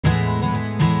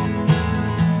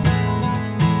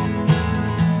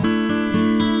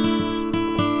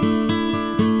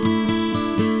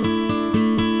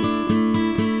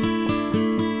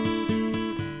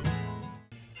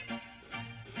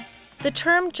The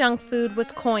term junk food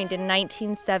was coined in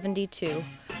 1972,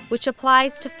 which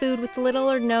applies to food with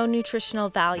little or no nutritional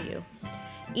value.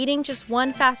 Eating just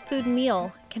one fast food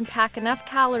meal can pack enough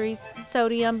calories,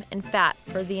 sodium, and fat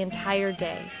for the entire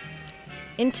day.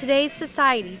 In today's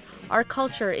society, our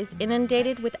culture is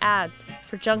inundated with ads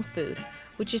for junk food,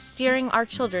 which is steering our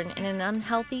children in an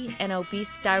unhealthy and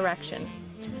obese direction.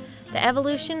 The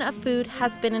evolution of food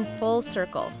has been in full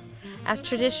circle, as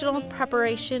traditional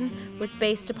preparation was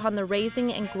based upon the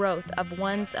raising and growth of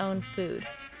one's own food.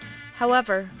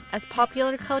 However, as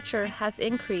popular culture has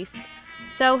increased,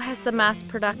 so has the mass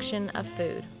production of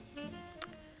food.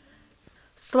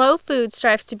 Slow food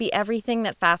strives to be everything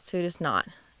that fast food is not.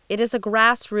 It is a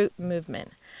grassroots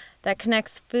movement that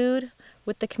connects food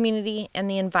with the community and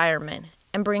the environment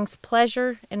and brings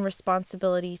pleasure and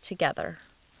responsibility together.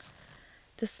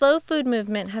 The slow food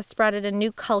movement has spreaded a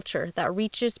new culture that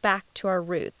reaches back to our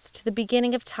roots, to the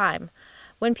beginning of time,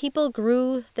 when people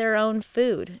grew their own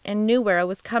food and knew where it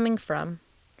was coming from.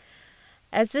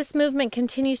 As this movement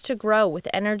continues to grow with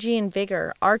energy and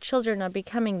vigor, our children are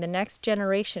becoming the next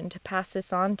generation to pass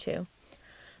this on to.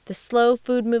 The slow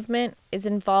food movement is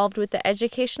involved with the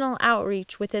educational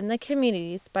outreach within the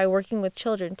communities by working with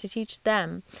children to teach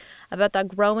them about the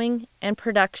growing and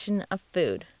production of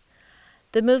food.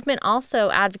 The movement also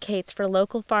advocates for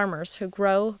local farmers who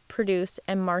grow, produce,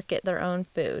 and market their own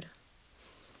food.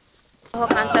 The whole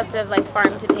concept of like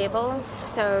farm to table,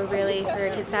 so really for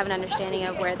kids to have an understanding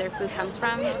of where their food comes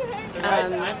from.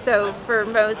 So for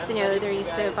most, they're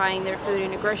used to buying their food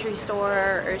in a grocery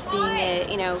store or seeing it,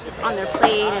 on their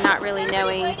plate and not really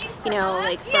knowing,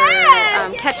 like for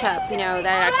ketchup,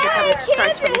 that actually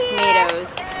starts from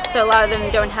tomatoes. So a lot of them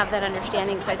don't have that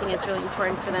understanding, so I think it's really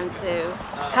important for them to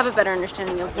have a better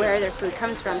understanding of where their food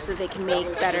comes from so they can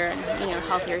make better and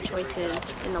healthier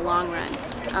choices in the long run.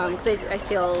 Because I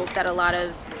feel that a lot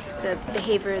of the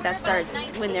behavior that starts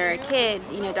when they're a kid,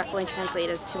 definitely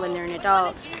translates to when they're an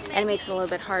adult, and it makes it a little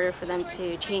bit harder for them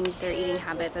to change their eating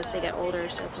habits as they get older,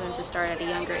 so for them to start at a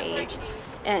younger age.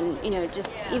 And,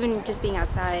 just being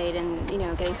outside and,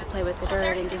 getting to play with the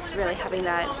dirt and just really having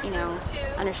that,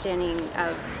 understanding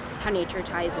of how nature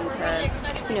ties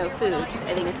into, food,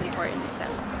 I think is important. So,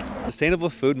 Sustainable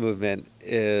food movement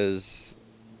is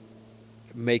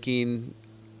making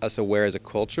us aware as a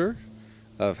culture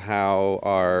of how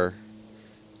our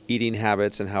eating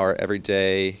habits and how our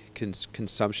everyday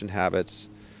consumption habits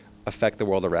affect the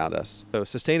world around us. So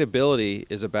sustainability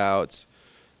is about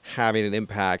having an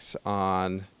impact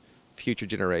on future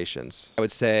generations. I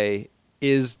would say,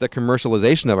 is the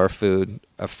commercialization of our food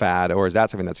a fad, or is that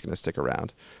something that's going to stick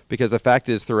around? Because the fact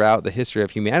is, throughout the history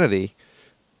of humanity,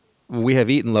 we have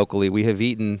eaten locally, we have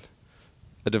eaten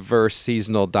a diverse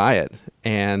seasonal diet,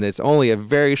 and it's only a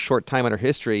very short time in our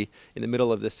history, in the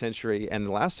middle of this century and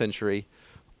the last century,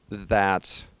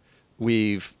 that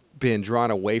we've been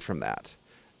drawn away from that.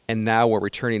 And now we're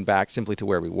returning back simply to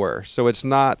where we were. So it's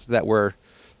not that we're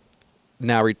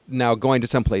now going to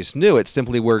someplace new. It's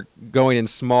simply we're going in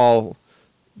small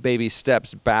baby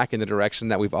steps back in the direction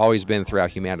that we've always been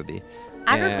throughout humanity.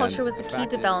 Agriculture was the key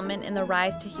development in the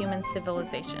rise to human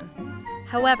civilization.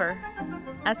 However,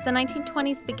 as the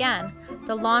 1920s began,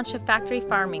 the launch of factory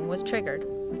farming was triggered.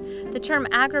 The term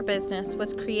agribusiness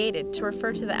was created to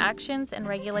refer to the actions and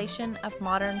regulation of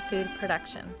modern food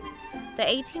production. The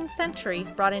 18th century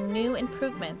brought in new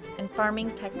improvements in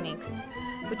farming techniques,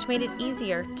 which made it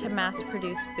easier to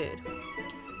mass-produce food.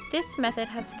 This method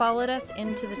has followed us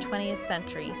into the 20th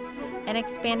century and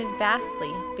expanded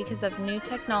vastly because of new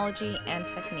technology and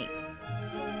techniques.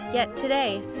 Yet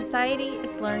today, society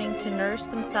is learning to nourish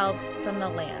themselves from the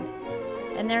land,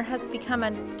 and there has become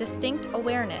a distinct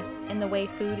awareness in the way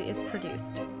food is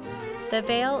produced. The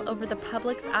veil over the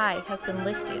public's eye has been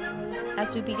lifted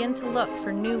as we begin to look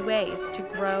for new ways to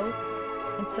grow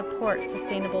and support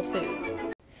sustainable foods.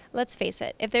 Let's face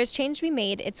it, if there's change to be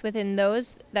made, it's within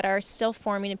those that are still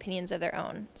forming opinions of their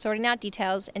own, sorting out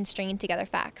details and stringing together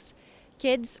facts.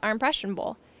 Kids are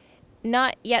impressionable,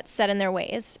 not yet set in their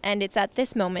ways, and it's at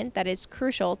this moment that it's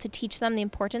crucial to teach them the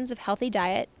importance of healthy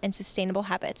diet and sustainable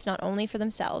habits, not only for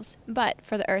themselves, but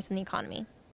for the earth and the economy.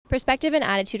 Perspective and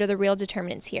attitude are the real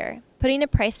determinants here. Putting a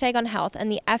price tag on health and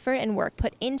the effort and work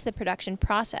put into the production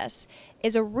process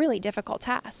is a really difficult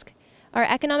task. Our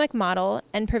economic model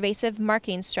and pervasive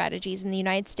marketing strategies in the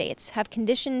United States have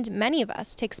conditioned many of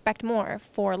us to expect more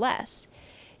for less.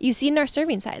 You see it in our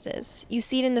serving sizes. You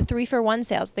see it in the 3-for-1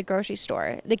 sales at the grocery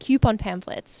store, the coupon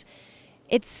pamphlets.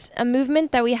 It's a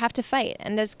movement that we have to fight,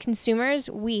 and as consumers,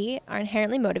 we are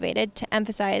inherently motivated to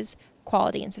emphasize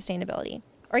quality and sustainability.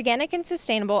 Organic and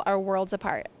sustainable are worlds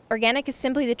apart. Organic is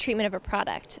simply the treatment of a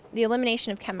product, the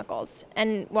elimination of chemicals.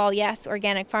 And while yes,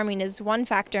 organic farming is one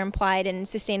factor implied in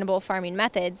sustainable farming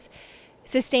methods,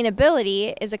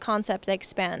 sustainability is a concept that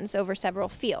expands over several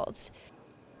fields.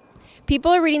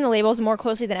 People are reading the labels more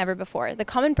closely than ever before. The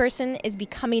common person is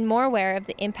becoming more aware of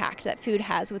the impact that food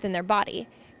has within their body.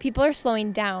 People are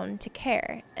slowing down to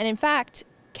care. And in fact,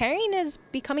 caring is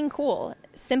becoming cool.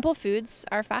 Simple foods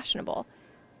are fashionable.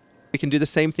 We can do the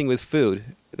same thing with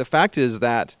food. The fact is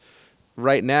that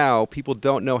right now people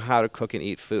don't know how to cook and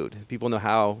eat food. People know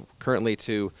how currently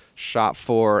to shop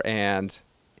for and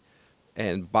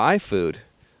buy food,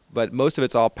 but most of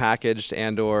it's all packaged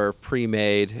and or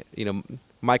pre-made,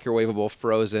 microwavable,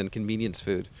 frozen convenience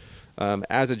food.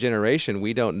 As a generation,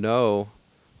 we don't know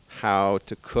how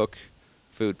to cook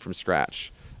food from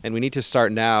scratch, and we need to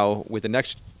start now with the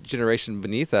next generation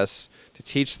beneath us to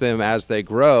teach them as they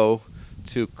grow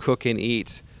to cook and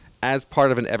eat as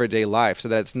part of an everyday life, so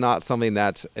that it's not something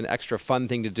that's an extra fun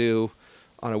thing to do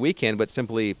on a weekend, but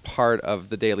simply part of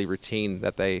the daily routine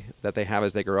that they have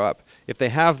as they grow up. If they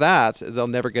have that, they'll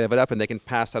never give it up, and they can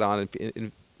pass that on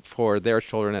for their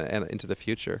children and into the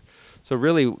future. So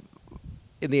really,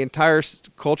 in the entire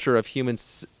culture of human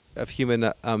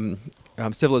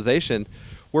civilization,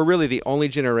 we're really the only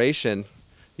generation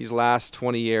these last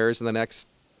 20 years and the next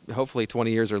hopefully 20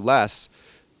 years or less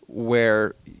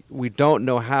where we don't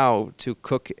know how to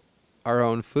cook our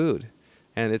own food.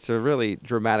 And it's a really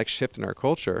dramatic shift in our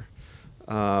culture.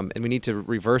 And we need to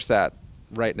reverse that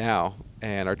right now.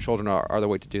 And our children are the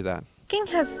way to do that. Cooking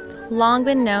has long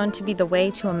been known to be the way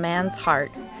to a man's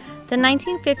heart. The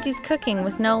 1950s cooking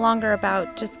was no longer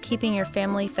about just keeping your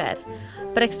family fed,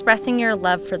 but expressing your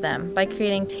love for them by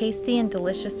creating tasty and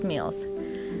delicious meals.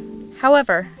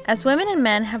 However, as women and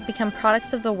men have become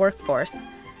products of the workforce,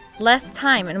 less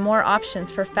time and more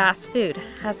options for fast food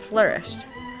has flourished.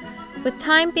 With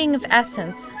time being of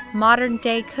essence,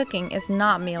 modern-day cooking is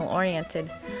not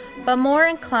meal-oriented, but more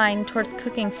inclined towards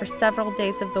cooking for several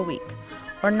days of the week,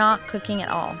 or not cooking at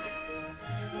all.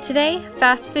 Today,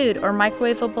 fast food or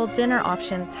microwavable dinner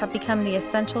options have become the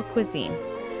essential cuisine.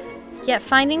 Yet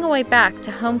finding a way back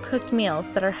to home-cooked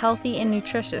meals that are healthy and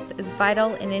nutritious is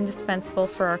vital and indispensable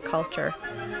for our culture,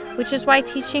 which is why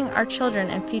teaching our children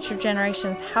and future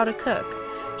generations how to cook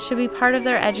should be part of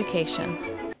their education.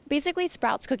 Basically,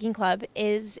 Sprouts Cooking Club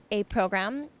is a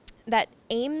program that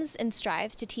aims and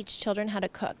strives to teach children how to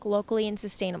cook locally and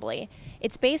sustainably.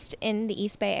 It's based in the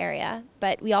East Bay area,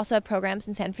 but we also have programs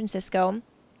in San Francisco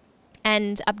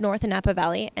and up north in Napa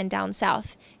Valley and down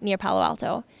south near Palo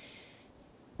Alto.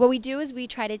 What we do is we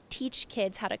try to teach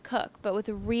kids how to cook, but with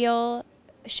real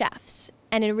chefs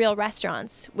and in real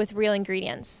restaurants with real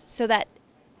ingredients, so that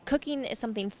cooking is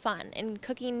something fun and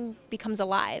cooking becomes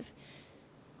alive.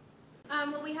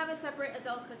 Well, we have a separate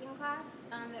adult cooking class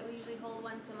that we usually hold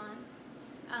once a month.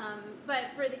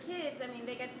 But for the kids,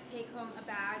 they get to take home a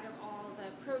bag of all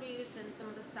the produce and some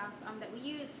of the stuff that we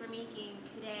use for making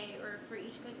today or for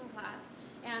each cooking class.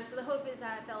 And so the hope is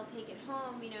that they'll take it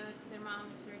home, to their mom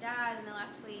or to their dad, and they'll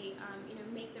actually,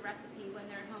 make the recipe when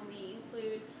they're at home. We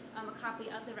include a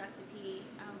copy of the recipe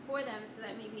for them, so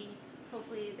that maybe,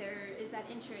 hopefully, there is that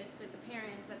interest with the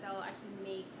parents that they'll actually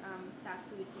make that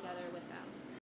food together with them.